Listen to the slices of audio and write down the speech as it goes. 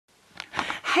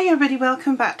Hey everybody,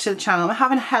 welcome back to the channel. I'm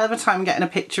having a hell of a time getting a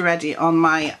picture ready on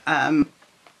my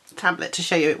tablet to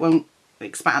show you. It won't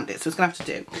expand it, so it's going to have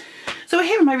to do. So we're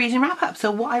here in my reading wrap up. So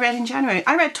what I read in January.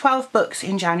 I read 12 books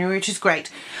in January, which is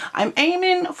great. I'm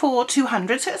aiming for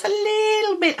 200, so it's a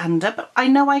little bit under, but I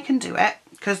know I can do it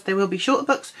because there will be shorter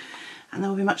books and there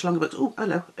will be much longer books. Oh,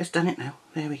 hello, it's done it now.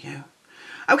 There we go.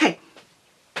 Okay.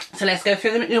 So let's go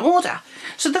through them in order.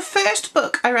 So the first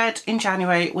book I read in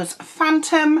January was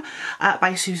Phantom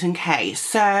by Susan Kay.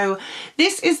 So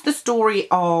this is the story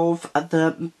of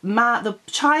the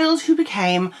child who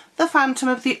became the Phantom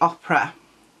of the Opera.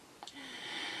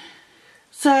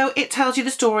 So it tells you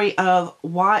the story of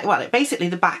why, well, basically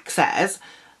the back says,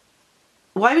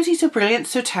 why was he so brilliant,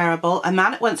 so terrible, a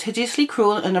man at once hideously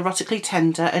cruel and erotically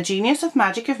tender, a genius of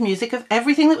magic, of music, of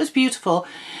everything that was beautiful,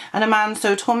 and a man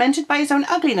so tormented by his own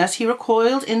ugliness he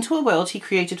recoiled into a world he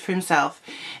created for himself.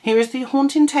 Here is the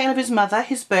haunting tale of his mother,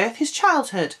 his birth, his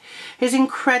childhood, his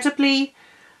incredible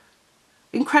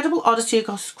odyssey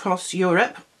across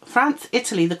Europe, France,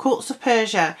 Italy, the courts of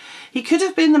Persia. He could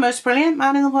have been the most brilliant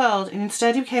man in the world, and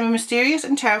instead he became a mysterious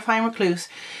and terrifying recluse,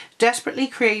 desperately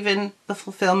craving the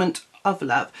fulfillment of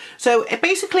love. So it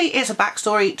basically is a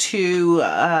backstory to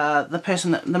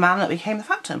the man that became the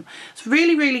Phantom. It's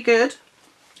really, really good.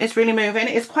 It's really moving.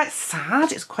 It's quite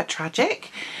sad. It's quite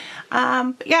tragic.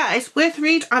 But yeah, it's worth a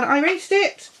read. And I rated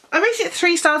it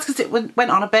 3 stars because it went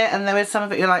on a bit, and there was some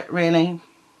of it you're like, really?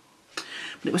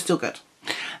 But it was still good.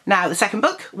 Now the second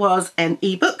book was an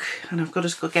ebook, and I've got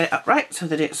to get it up right so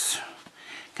that it's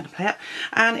going to play up.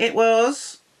 And it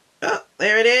was, oh,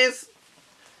 there it is.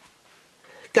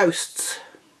 Ghosts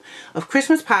of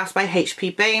Christmas Past by H.P.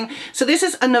 Bain. So this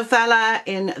is a novella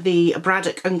in the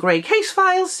Braddock and Gray Case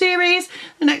Files series.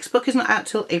 The next book isn't out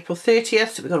till April 30th,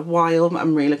 so we've got a while, but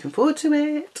I'm really looking forward to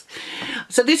it.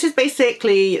 So this is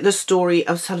basically the story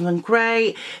of Sullivan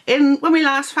Gray. When we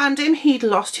last found him, he'd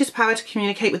lost his power to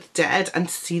communicate with the dead and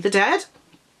to see the dead.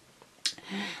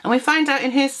 And we find out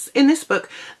in this book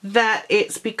that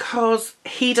it's because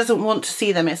he doesn't want to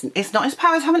see them. It's not his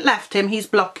powers haven't left him, he's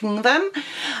blocking them.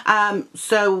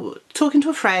 So talking to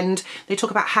a friend, they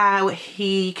talk about how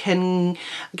he can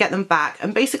get them back.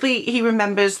 And basically he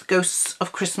remembers the ghosts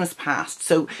of Christmas past.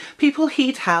 So people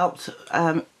he'd helped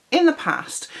in the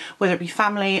past, whether it be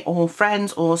family or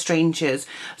friends or strangers.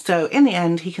 So in the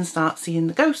end he can start seeing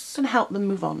the ghosts and help them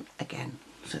move on again.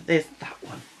 So there's that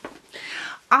one.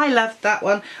 I loved that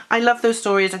one. I love those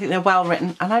stories. I think they're well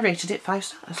written, and I rated it 5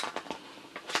 stars.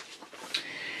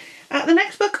 The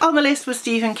next book on the list was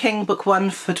Stephen King, book 1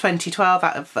 for 2012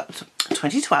 out of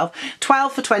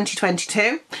 12 for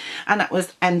 2022, and that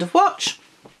was End of Watch.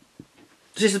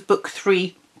 This is book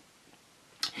 3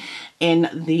 in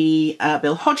the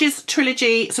Bill Hodges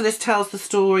trilogy. So this tells the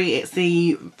story. It's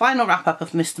the final wrap up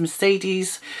of Mr.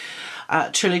 Mercedes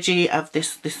trilogy of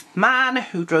this man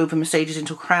who drove a Mercedes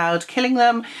into a crowd, killing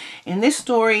them. In this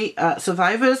story,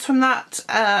 survivors from that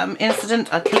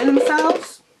incident are killing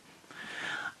themselves.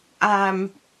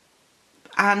 And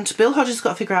Bill Hodges has got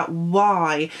to figure out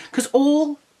why, because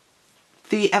all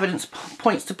the evidence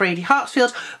points to Brady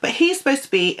Hartsfield, but he's supposed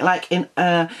to be like in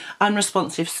an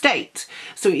unresponsive state.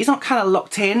 So he's not kind of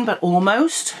locked in, but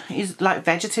almost. He's like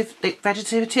vegetative,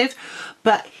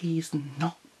 but he's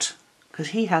not, because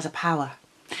he has a power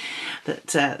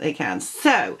that they can.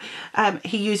 So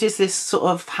he uses this sort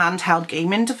of handheld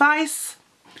gaming device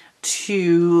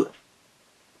to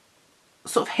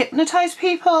sort of hypnotise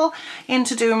people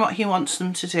into doing what he wants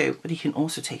them to do, but he can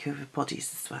also take over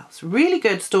bodies as well. It's a really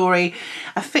good story,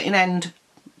 a fitting end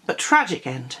but tragic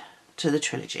end to the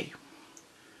trilogy.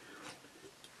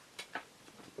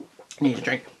 Need a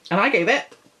drink. And I gave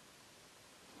it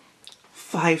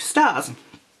 5 stars.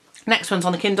 Next one's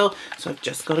on the Kindle, so I've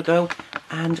just got to go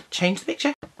and change the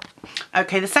picture.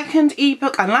 Okay, the second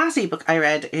ebook and last ebook I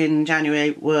read in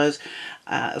January was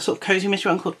a sort of cosy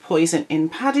mystery one called Poison in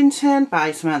Paddington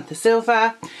by Samantha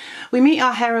Silver. We meet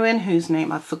our heroine, whose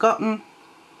name I've forgotten.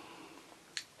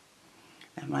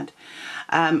 Never mind.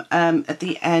 At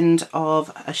the end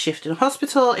of a shift in a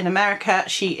hospital in America.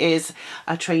 She is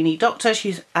a trainee doctor.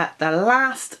 She's at the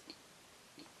last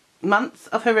month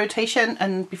of her rotation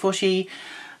and before she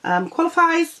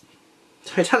qualifies.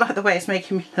 Sorry, I don't like the way it's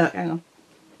making me look. Hang on.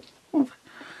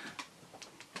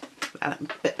 A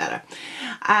bit better.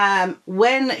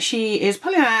 When she is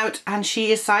pulling out and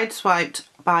she is sideswiped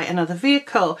by another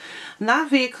vehicle, and that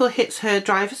vehicle hits her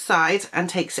driver's side and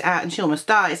takes it out, and she almost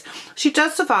dies. She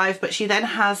does survive, but she then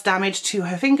has damage to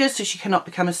her fingers, so she cannot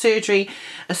become a surgeon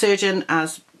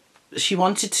as she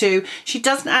wanted to. She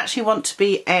doesn't actually want to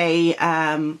be a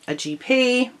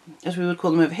GP, as we would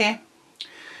call them over here.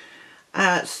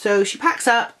 So she packs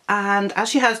up, and as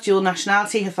she has dual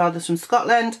nationality, her father's from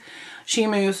Scotland, she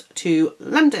moves to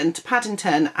London, to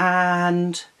Paddington,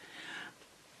 and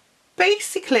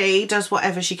basically does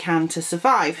whatever she can to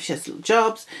survive. She has little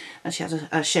jobs, and she has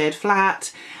a shared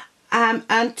flat,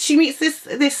 and she meets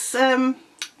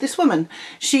this woman.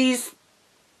 She's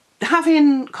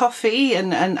having coffee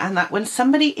and that when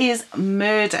somebody is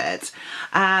murdered.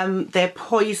 They're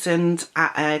poisoned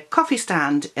at a coffee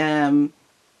stand, a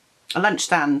lunch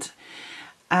stand,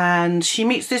 and she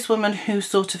meets this woman who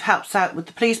sort of helps out with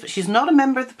the police, but she's not a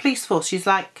member of the police force. She's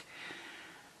like,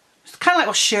 it's kind of like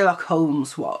what Sherlock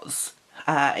Holmes was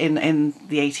in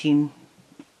the 1880s,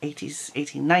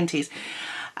 1890s,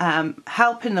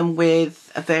 helping them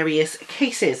with various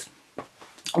cases,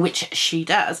 which she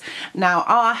does. Now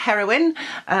our heroine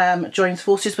joins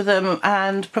forces with them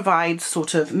and provides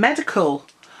sort of medical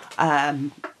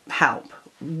help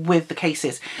with the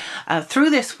cases.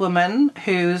 Through this woman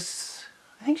who's,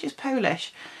 I think she's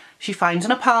Polish, she finds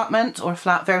an apartment or a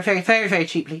flat very, very, very, very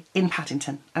cheaply in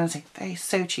Paddington. And I say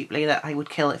so cheaply that I would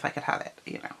kill if I could have it,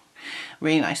 you know.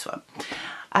 Really nice one.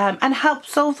 And help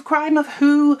solve the crime of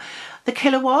who the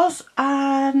killer was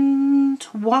and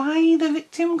why the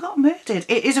victim got murdered.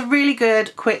 It is a really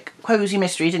good, quick, cosy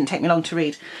mystery. It didn't take me long to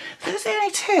read. There's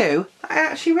only 2 that I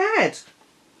actually read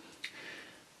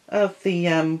of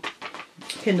the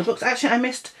Kindle books. Actually, I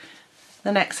missed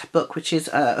the next book, which is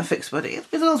A Fixed Body.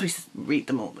 As long as we read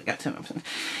them all, we get to them.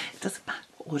 It doesn't matter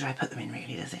what order I put them in,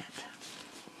 really, does it?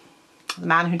 The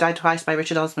Man Who Died Twice by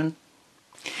Richard Osman.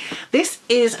 This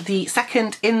is the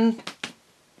second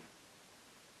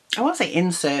I want to say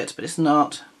insert, but it's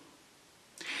not.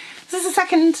 This is the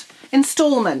second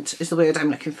instalment, is the word I'm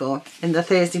looking for, in the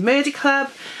Thursday Murder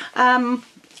Club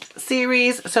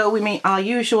series. So we meet our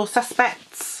usual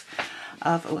suspects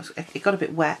of, it got a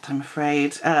bit wet, I'm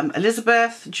afraid.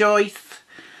 Elizabeth, Joyce,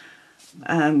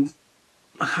 I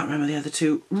can't remember the other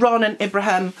 2, Ron and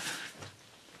Ibrahim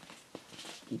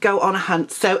go on a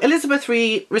hunt. So Elizabeth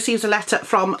receives a letter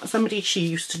from somebody she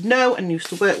used to know and used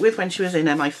to work with when she was in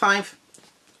MI5.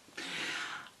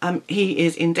 He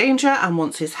is in danger and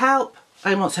wants his help,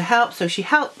 wants her help, so she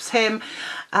helps him.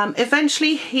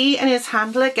 Eventually he and his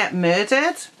handler get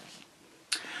murdered,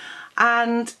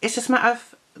 and it's just a matter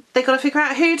of, they got to figure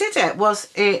out who did it. Was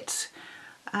it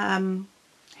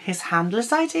his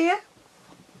handler's idea?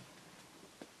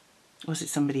 Was it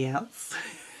somebody else?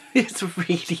 It's a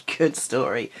really good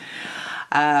story.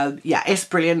 Yeah, it's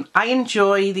brilliant. I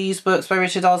enjoy these books by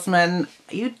Richard Osman.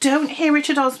 You don't hear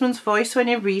Richard Osman's voice when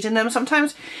you're reading them.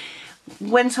 Sometimes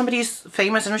when somebody's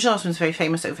famous, and Richard Osman's very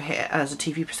famous over here as a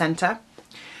TV presenter,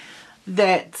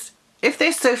 that if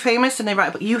they're so famous and they write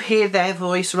a book, you hear their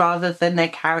voice rather than their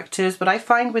characters. But I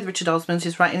find with Richard Osman's,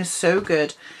 his writing is so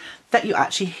good that you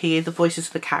actually hear the voices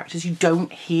of the characters. You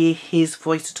don't hear his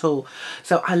voice at all.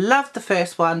 So I loved the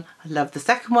first one. I loved the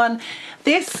second one.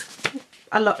 This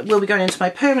will be going into my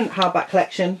permanent hardback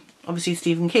collection. Obviously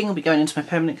Stephen King will be going into my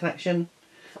permanent collection.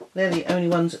 They're the only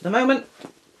ones at the moment.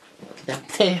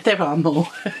 There are more.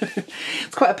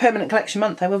 It's quite a permanent collection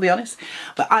month, I will be honest.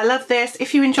 But I love this.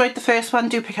 If you enjoyed the first one,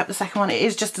 do pick up the second one. It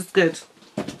is just as good.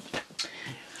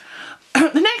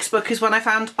 The next book is one I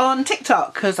found on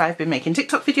TikTok, because I've been making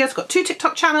TikTok videos. I've got 2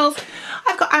 TikTok channels.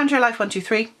 I've got Andrea Life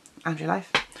 123, Andrea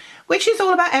Life, which is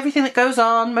all about everything that goes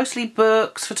on, mostly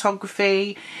books,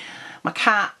 photography, my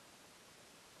cat,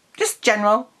 just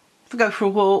general, go for a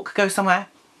walk, go somewhere.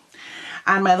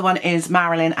 And my other one is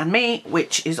Marilyn and Me,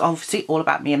 which is obviously all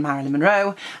about me and Marilyn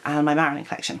Monroe and my Marilyn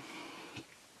collection.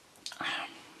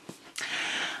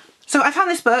 So I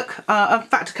found this book, in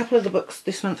fact a couple of the books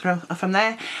this month are from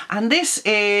there, and this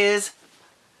is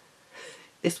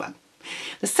this one,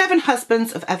 The 7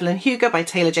 Husbands of Evelyn Hugo by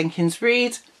Taylor Jenkins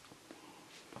Reid.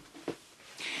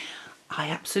 I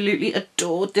absolutely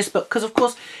adored this book because of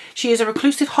course she is a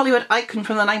reclusive Hollywood icon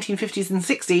from the 1950s and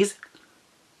 60s.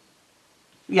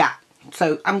 Yeah,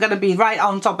 so I'm going to be right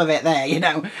on top of it there, you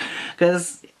know,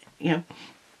 because, you know,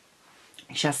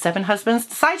 she has 7 husbands,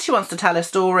 decides she wants to tell her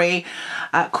story,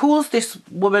 calls this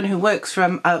woman who works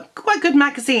from a quite good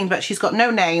magazine, but she's got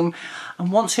no name,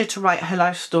 and wants her to write her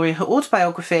life story, her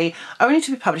autobiography, only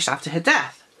to be published after her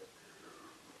death.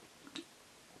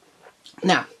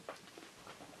 Now,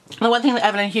 the one thing that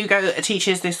Evelyn Hugo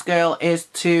teaches this girl is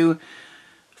to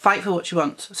fight for what she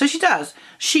wants. So she does.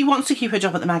 She wants to keep her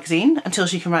job at the magazine until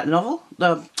she can write the novel,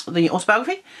 the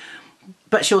autobiography,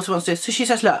 but she also wants to. So she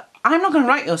says, look, I'm not going to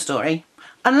write your story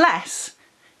unless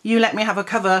you let me have a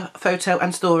cover photo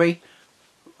and story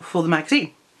for the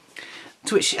magazine.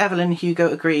 To which Evelyn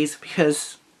Hugo agrees,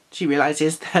 because she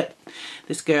realises that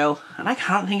this girl, and I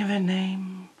can't think of her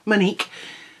name, Monique,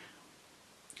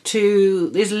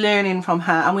 is learning from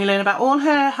her, and we learn about all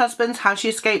her husbands, how she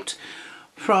escaped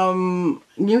from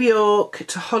New York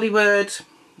to Hollywood,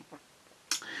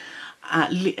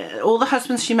 all the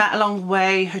husbands she met along the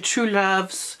way, her true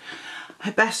loves,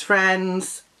 her best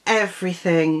friends,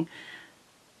 everything.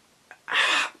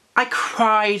 I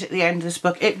cried at the end of this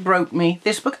book. It broke me.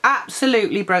 This book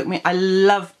absolutely broke me. I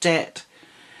loved it.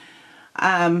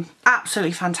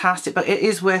 Absolutely fantastic, but it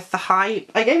is worth the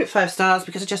hype. I gave it 5 stars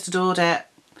because I just adored it.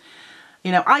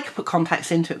 You know, I could put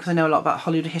context into it because I know a lot about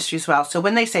Hollywood history as well. So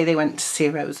when they say they went to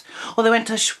Ciro's, or they went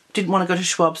to didn't want to go to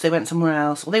Schwab's, they went somewhere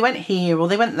else, or they went here, or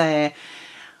they went there,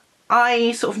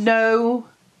 I sort of know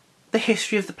the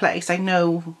history of the place. I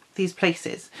know these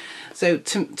places. So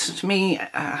to me,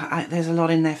 there's a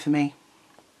lot in there for me.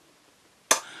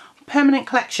 Permanent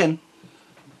collection.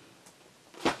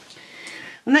 The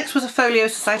next was a Folio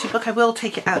Society book. I will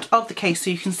take it out of the case so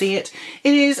you can see it.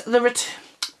 It is The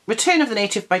Return of the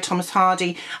Native by Thomas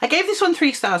Hardy. I gave this one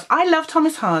 3 stars. I love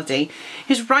Thomas Hardy.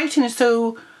 His writing is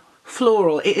so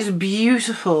floral. It is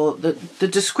beautiful. The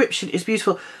description is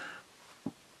beautiful.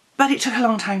 But it took a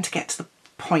long time to get to the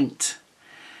point.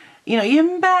 You know,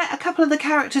 you met a couple of the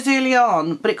characters early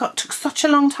on, but took such a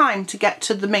long time to get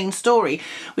to the main story,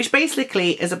 which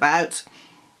basically is about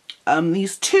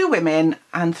these 2 women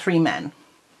and 3 men.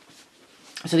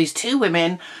 So these 2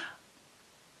 women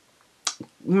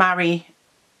marry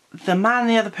the man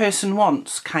the other person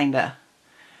wants, kinda.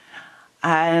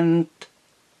 And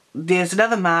there's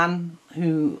another man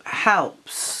who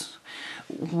helps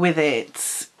with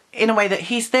it in a way that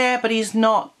he's there, but he's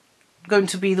not going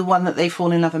to be the one that they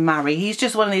fall in love and marry. He's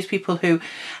just one of these people who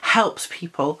helps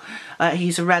people.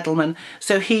 He's a Reddleman.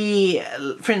 So he,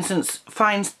 for instance,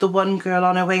 finds the one girl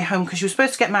on her way home because she was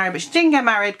supposed to get married, but she didn't get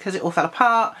married because it all fell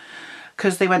apart,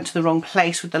 because they went to the wrong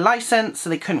place with the license, so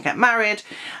they couldn't get married.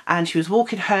 And she was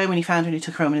walking home and he found her and he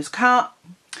took her home in his car.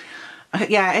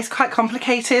 Yeah, it's quite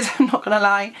complicated, I'm not gonna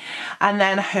lie. And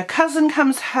then her cousin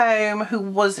comes home, who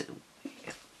wanted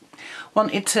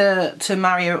to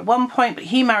marry her at one point, but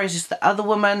he marries just the other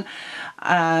woman,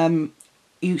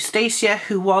 Eustacia,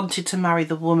 who wanted to marry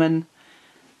the woman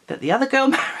that the other girl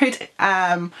married.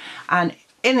 And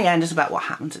in the end, it's about what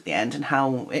happens at the end and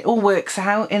how it all works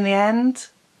out in the end,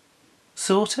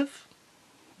 sort of.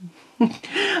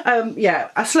 Yeah,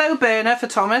 a slow burner for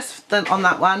Thomas on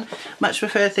that one. Much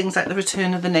prefer things like The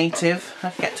Return of the Native. I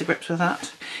have to get to grips with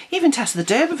that. Even Tess of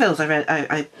the D'Urbervilles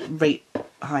I rate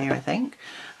higher, I think.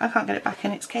 I can't get it back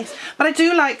in its case. But I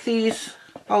do like these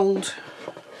old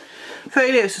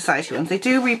Folio Society ones. They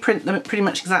do reprint them pretty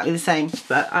much exactly the same,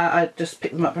 but I just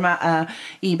pick them up from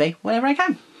eBay whenever I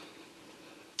can.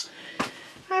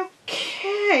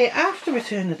 Okay, after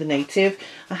Return of the Native,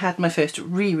 I had my first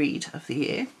reread of the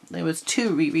year. There was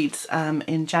 2 rereads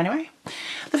in January.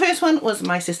 The first one was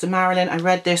My Sister Marilyn. I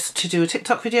read this to do a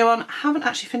TikTok video on. I haven't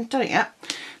actually done it yet,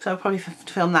 so I'll probably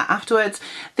film that afterwards.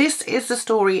 This is the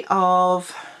story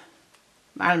of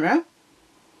Marilyn Monroe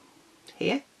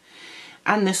here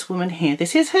and this woman here.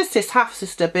 This is her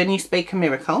half-sister, Bernice Baker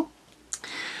Miracle.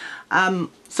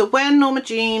 So when Norma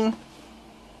Jean,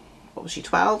 what was she,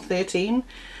 12, 13?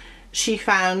 She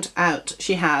found out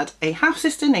she had a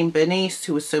half-sister named Bernice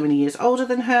who was so many years older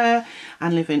than her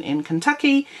and living in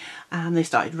Kentucky, and they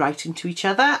started writing to each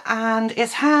other, and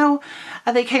it's how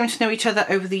they came to know each other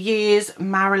over the years.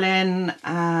 Marilyn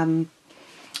and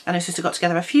her sister got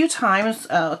together a few times,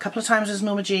 a couple of times as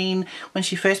Norma Jean when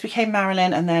she first became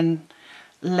Marilyn, and then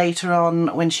later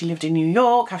on when she lived in New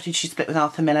York after she split with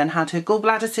Arthur Miller and had her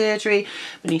gallbladder surgery.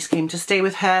 Bernice came to stay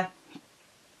with her.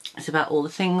 It's about all the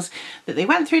things that they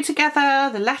went through together,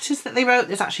 the letters that they wrote.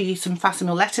 There's actually some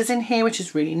facsimile letters in here, which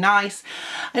is really nice.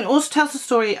 And it also tells the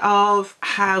story of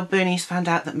how Bernice found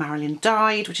out that Marilyn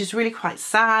died, which is really quite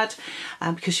sad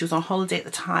because she was on holiday at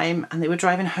the time and they were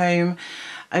driving home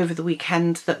over the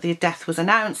weekend that the death was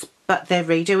announced, but their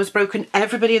radio was broken.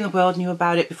 Everybody in the world knew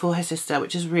about it before her sister,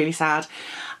 which is really sad,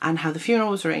 and how the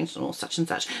funeral was arranged and all such and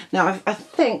such. Now, I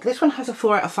think this one has a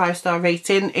 4 out of 5 star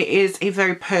rating. It is a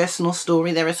very personal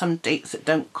story. There are some dates that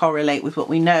don't correlate with what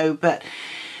we know, but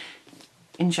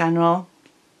in general,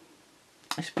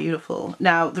 it's beautiful.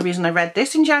 Now, the reason I read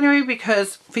this in January,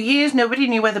 because for years nobody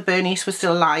knew whether Bernice was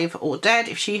still alive or dead.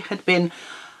 If she had been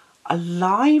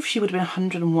alive, she would have been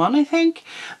 101, I think,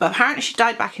 but apparently she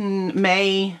died back in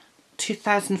May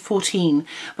 2014,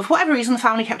 but for whatever reason the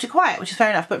family kept it quiet, which is fair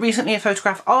enough. But recently a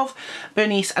photograph of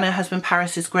Bernice and her husband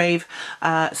Paris's grave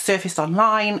surfaced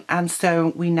online, and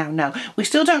so we now know. We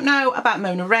still don't know about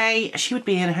Mona Ray. She would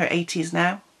be in her 80s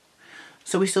now,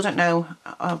 so we still don't know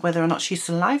whether or not she's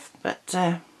still alive, but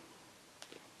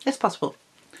it's possible.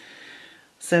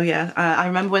 So yeah, I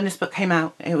remember when this book came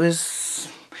out, it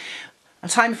was a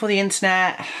time before the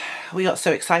internet. We got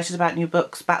so excited about new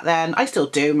books back then. I still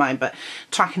do mine, but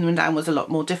tracking them down was a lot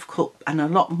more difficult and a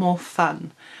lot more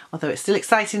fun. Although it's still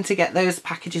exciting to get those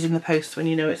packages in the post when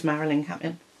you know it's Marilyn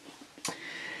coming.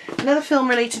 Another film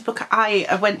related book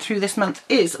I went through this month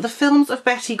is The Films of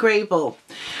Betty Grable.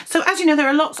 So as you know, there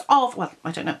are lots of, well,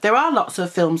 I don't know, there are lots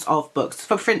of films of books.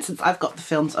 For instance, I've got the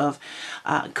films of,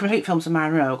 complete films of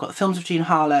Marilyn Monroe, I've got the films of Jean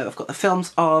Harlow, I've got the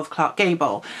films of Clark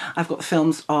Gable, I've got the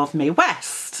films of Mae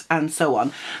West, and so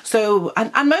on. So,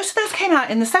 and most of those came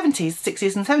out in the 70s,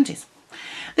 60s and 70s.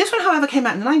 This one, however, came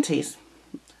out in the 90s.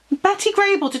 Betty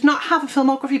Grable did not have a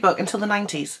filmography book until the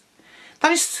 90s.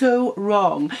 That is so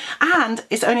wrong. And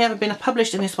it's only ever been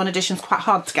published in this one edition. It's quite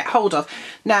hard to get hold of.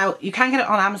 Now, you can get it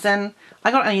on Amazon.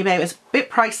 I got it on eBay. It was a bit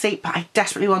pricey, but I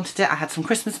desperately wanted it. I had some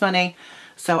Christmas money,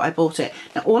 so I bought it.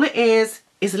 Now, all it is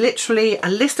literally a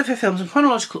list of her films in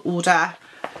chronological order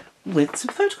with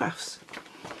some photographs,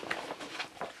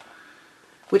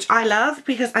 which I love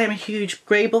because I am a huge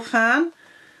Grable fan.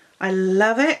 I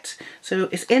love it. So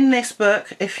it's in this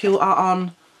book if you are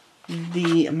on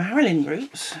the Marilyn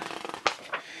groups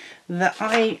that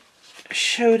I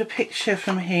showed a picture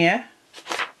from here.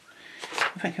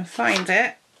 If I can find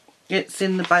it. It's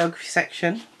in the biography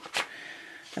section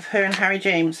of her and Harry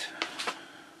James.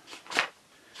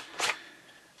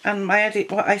 And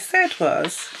what I said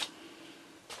was,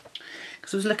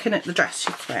 because I was looking at the dress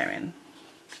she's wearing.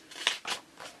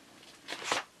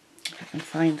 If I can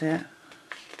find it.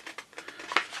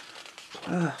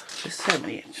 Oh, there's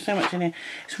so much in here.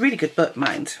 It's a really good book,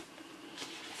 mind.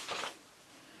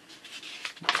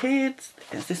 Kids,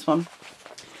 it's this one.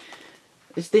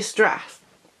 It's this dress.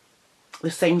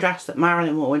 The same dress that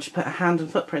Marilyn wore when she put her hand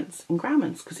and footprints in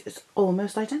Grauman's, because it's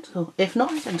almost identical, if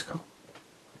not identical.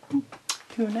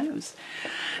 Who knows?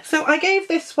 So I gave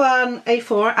this one a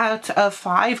 4 out of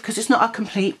 5 because it's not a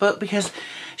complete book, because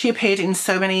she appeared in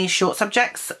so many short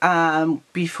subjects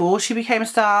before she became a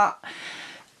star.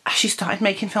 She started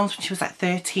making films when she was like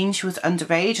 13. She was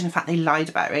underage, and in fact they lied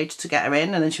about her age to get her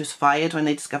in, and then she was fired when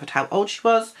they discovered how old she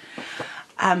was.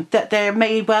 That there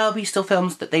may well be still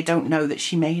films that they don't know that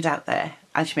she made out there,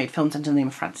 and she made films under the name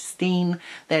of Frances Dean.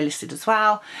 They're listed as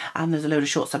well, and there's a load of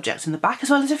short subjects in the back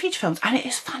as well as her feature films, and it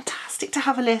is fantastic to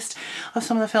have a list of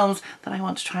some of the films that I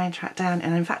want to try and track down.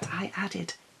 And in fact I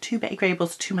added 2 Betty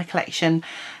Grables to my collection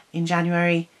in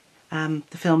January.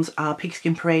 The films are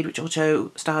Pigskin Parade, which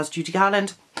also stars Judy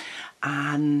Garland,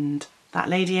 and That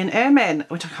Lady in Ermine,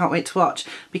 which I can't wait to watch,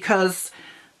 because,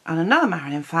 and another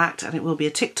Marilyn fact, and it will be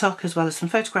a TikTok as well as some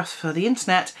photographs for the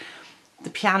internet, the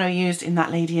piano used in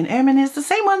That Lady in Ermine is the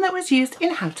same one that was used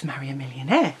in How to Marry a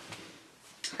Millionaire.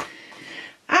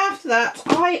 After that,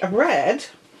 I read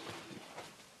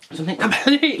something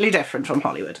completely different from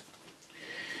Hollywood.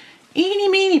 Eeny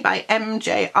Meeny by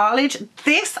MJ Arledge.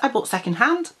 This I bought second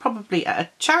hand, probably at a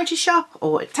charity shop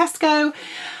or at Tesco,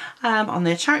 on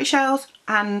their charity shelves,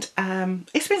 and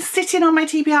it's been sitting on my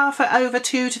TBR for over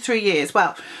 2 to 3 years.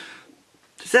 Well,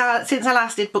 since I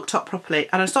last did BookTok properly,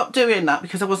 and I stopped doing that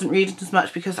because I wasn't reading as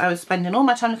much because I was spending all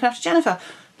my time looking after Jennifer.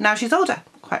 Now she's older,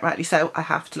 quite rightly so. I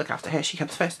have to look after her, she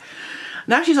comes first.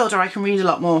 Now she's older, I can read a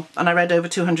lot more, and I read over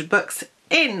 200 books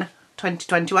in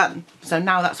 2021. So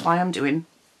now that's why I'm doing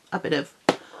a bit of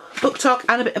BookTok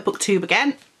and a bit of BookTube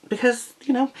again, because,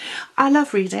 you know, I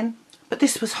love reading, but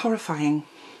this was horrifying.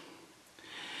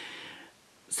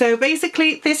 So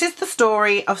basically, this is the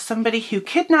story of somebody who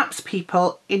kidnaps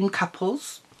people in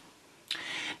couples.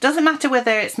 Doesn't matter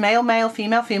whether it's male, male,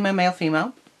 female, female, male,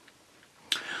 female.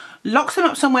 Locks them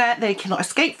up somewhere they cannot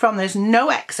escape from. There's no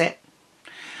exit.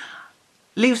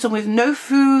 Leaves them with no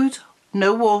food,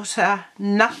 no water,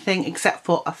 nothing except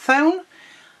for a phone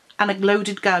and a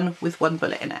loaded gun with 1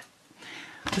 bullet in it.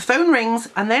 The phone rings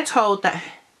and they're told that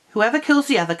whoever kills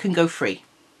the other can go free.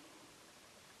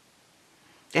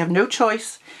 They have no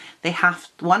choice.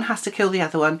 One has to kill the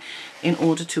other one in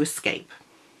order to escape.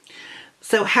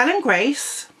 So Helen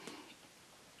Grace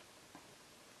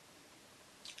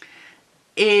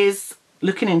is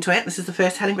looking into it. This is the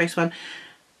first Helen Grace one.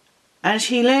 And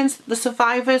she learns that the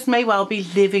survivors may well be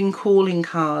living calling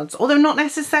cards, although not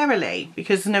necessarily,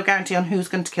 because there's no guarantee on who's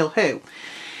going to kill who.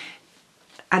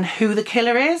 And who the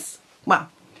killer is? Well,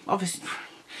 obviously,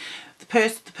 the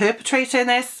perpetrator in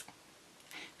this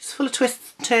is full of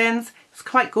twists and turns. It's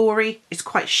quite gory. It's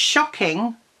quite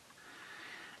shocking.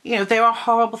 You know, there are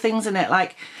horrible things in it,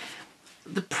 like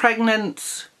the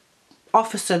pregnant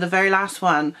officer, the very last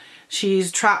one.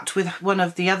 She's trapped with one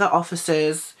of the other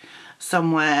officers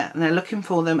somewhere, and they're looking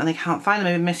for them and they can't find them.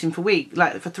 They've been missing for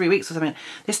 3 weeks or something.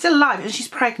 They're still alive and she's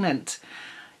pregnant.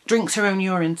 drinks her own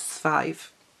urine to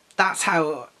survive. That's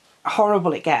how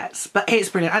horrible it gets, but it's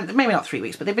brilliant. And maybe not 3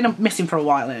 weeks, but they've been missing for a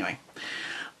while anyway.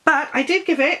 But I did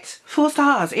give it 4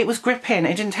 stars. It was gripping.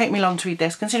 It didn't take me long to read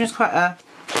this, considering it's quite a...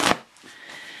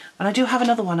 And I do have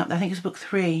another one up there. I think it's book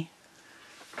 3.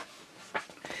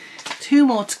 2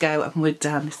 more to go and we're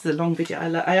done. This is a long video.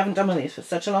 I haven't done one of these for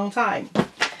such a long time.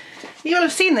 You'll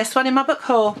have seen this one in my book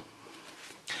haul.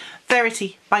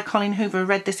 Verity by Colleen Hoover.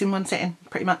 Read this in one sitting,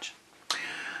 pretty much.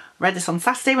 Read this on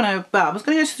Saturday when I was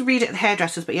going to go to read it at the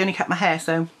hairdressers, but he only cut my hair,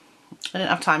 so I didn't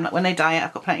have time. Like when they diet,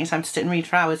 I've got plenty of time to sit and read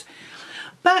for hours.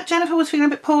 But Jennifer was feeling a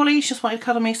bit poorly, she just wanted to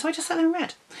cuddle me, so I just sat there and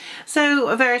read.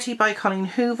 So Verity by Colleen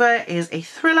Hoover is a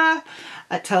thriller.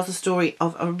 It tells the story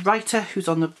of a writer who's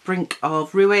on the brink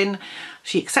of ruin.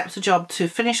 She accepts a job to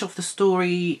finish off the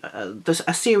story,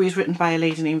 a series written by a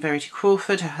lady named Verity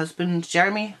Crawford. Her husband,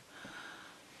 Jeremy,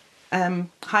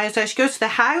 hires her. She goes to their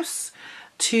house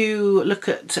to look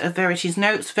at Verity's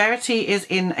notes. Verity is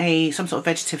in some sort of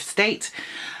vegetative state,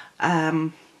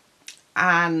 and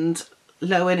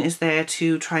Lowen is there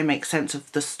to try and make sense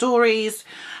of the stories.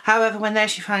 However, when there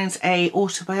she finds a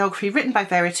autobiography written by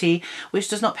Verity, which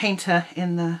does not paint her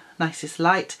in the nicest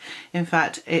light. In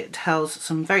fact, it tells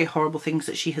some very horrible things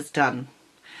that she has done.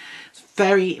 It's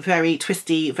very, very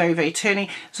twisty, very, very turny.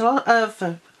 There's a lot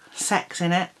of sex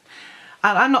in it.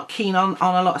 And I'm not keen on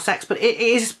a lot of sex, but it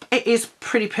is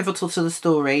pretty pivotal to the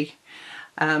story.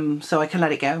 So I can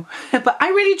let it go. But I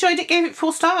really enjoyed it, gave it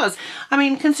 4 stars. I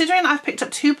mean, considering I've picked up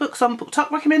 2 books on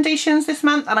BookTok recommendations this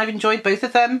month and I've enjoyed both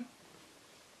of them,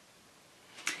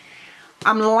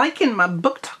 I'm liking my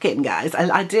BookToking, guys.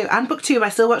 I do. And BookTube, I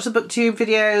still watch the BookTube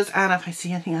videos, and if I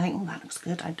see anything I think, oh, that looks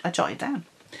good, I jot it down.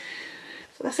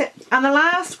 So that's it. And the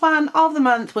last one of the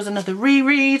month was another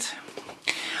reread.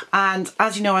 And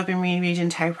as you know, I've been rereading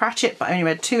Terry Pratchett, but I only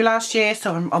read 2 last year,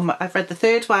 so I've read the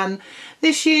 3rd one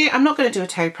this year. I'm not going to do a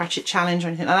Terry Pratchett challenge or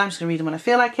anything like that. I'm just going to read them when I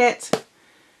feel like it.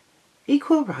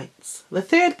 Equal Rights, the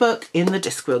 3rd book in the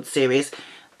Discworld series.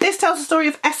 This tells the story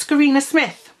of Escarina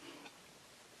Smith.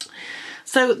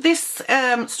 So this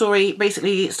story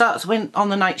basically starts on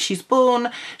the night she's born.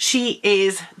 She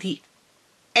is the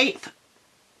 7th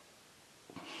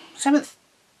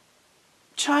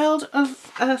child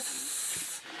of a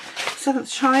 7th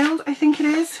child, I think it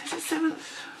is. Is it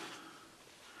 7th?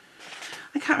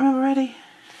 I can't remember already.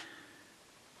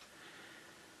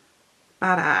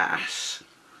 Badass.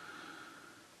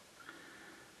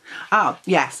 Oh,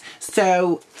 yes.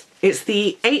 So it's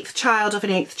the 8th child of an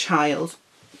 8th child.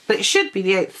 But it should be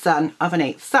the 8th son of an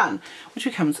 8th son, which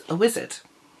becomes a wizard.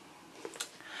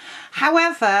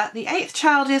 However, the 8th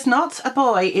child is not a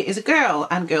boy, it is a girl,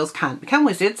 and girls can't become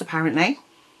wizards, apparently.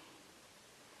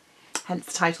 Hence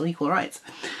the title, Equal Rights.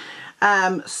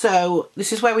 So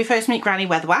this is where we first meet Granny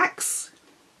Weatherwax.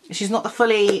 She's not the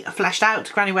fully fleshed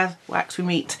out Granny Weatherwax we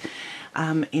meet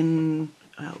in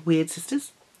Weird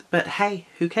Sisters. But hey,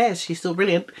 who cares? She's still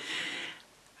brilliant.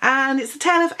 And it's the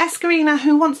tale of Escarina,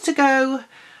 who wants to go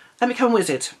and become a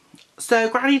wizard. So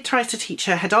Granny tries to teach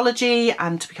her headology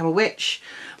and to become a witch,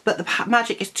 but the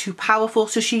magic is too powerful,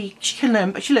 so she can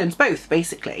learn, but she learns both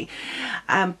basically.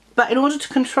 But in order to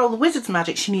control the wizard's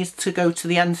magic, she needs to go to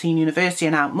the Unseen University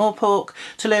in Ankh-Morpork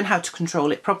to learn how to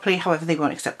control it properly. However, they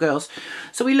won't accept girls.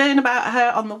 So we learn about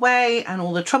her on the way and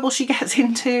all the trouble she gets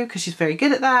into, because she's very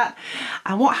good at that,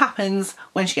 and what happens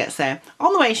when she gets there.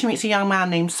 On the way, she meets a young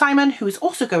man named Simon, who is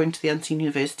also going to the Unseen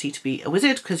University to be a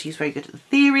wizard, because he's very good at the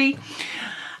theory.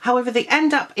 However, they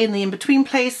end up in the in-between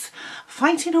place,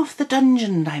 fighting off the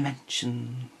dungeon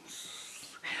dimensions.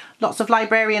 Lots of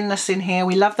librarianness in here.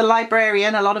 We love the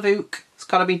librarian, a lot of ook. It's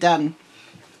got to be done.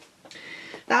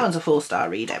 That one's a 4-star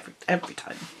read every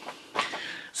time.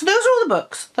 So those are all the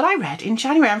books that I read in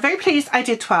January. I'm very pleased I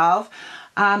did 12.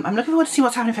 I'm looking forward to see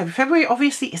what's happening in February. February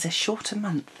obviously is a shorter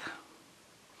month.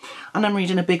 And I'm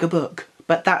reading a bigger book,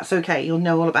 but that's okay. You'll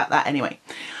know all about that anyway.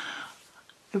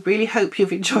 I really hope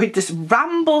you've enjoyed this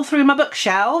ramble through my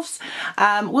bookshelves.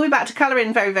 We'll be back to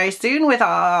colouring very, very soon with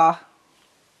our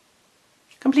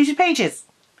completed pages.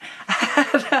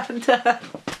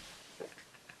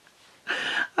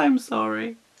 I'm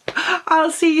sorry.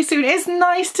 I'll see you soon. It's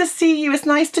nice to see you. It's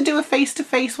nice to do a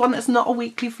face-to-face one that's not a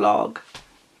weekly vlog.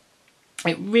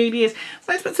 It really is. It's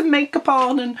nice to put some makeup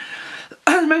on, and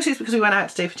mostly it's because we went out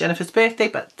today for Jennifer's birthday,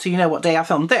 but so you know what day I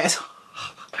filmed this.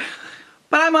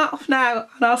 But I'm off now,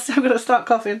 and I'm going to start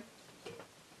coughing.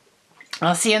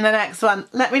 I'll see you in the next one.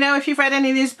 Let me know if you've read any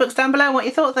of these books down below and what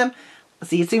you thought of them. I'll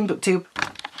see you soon, BookTube.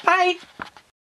 Bye!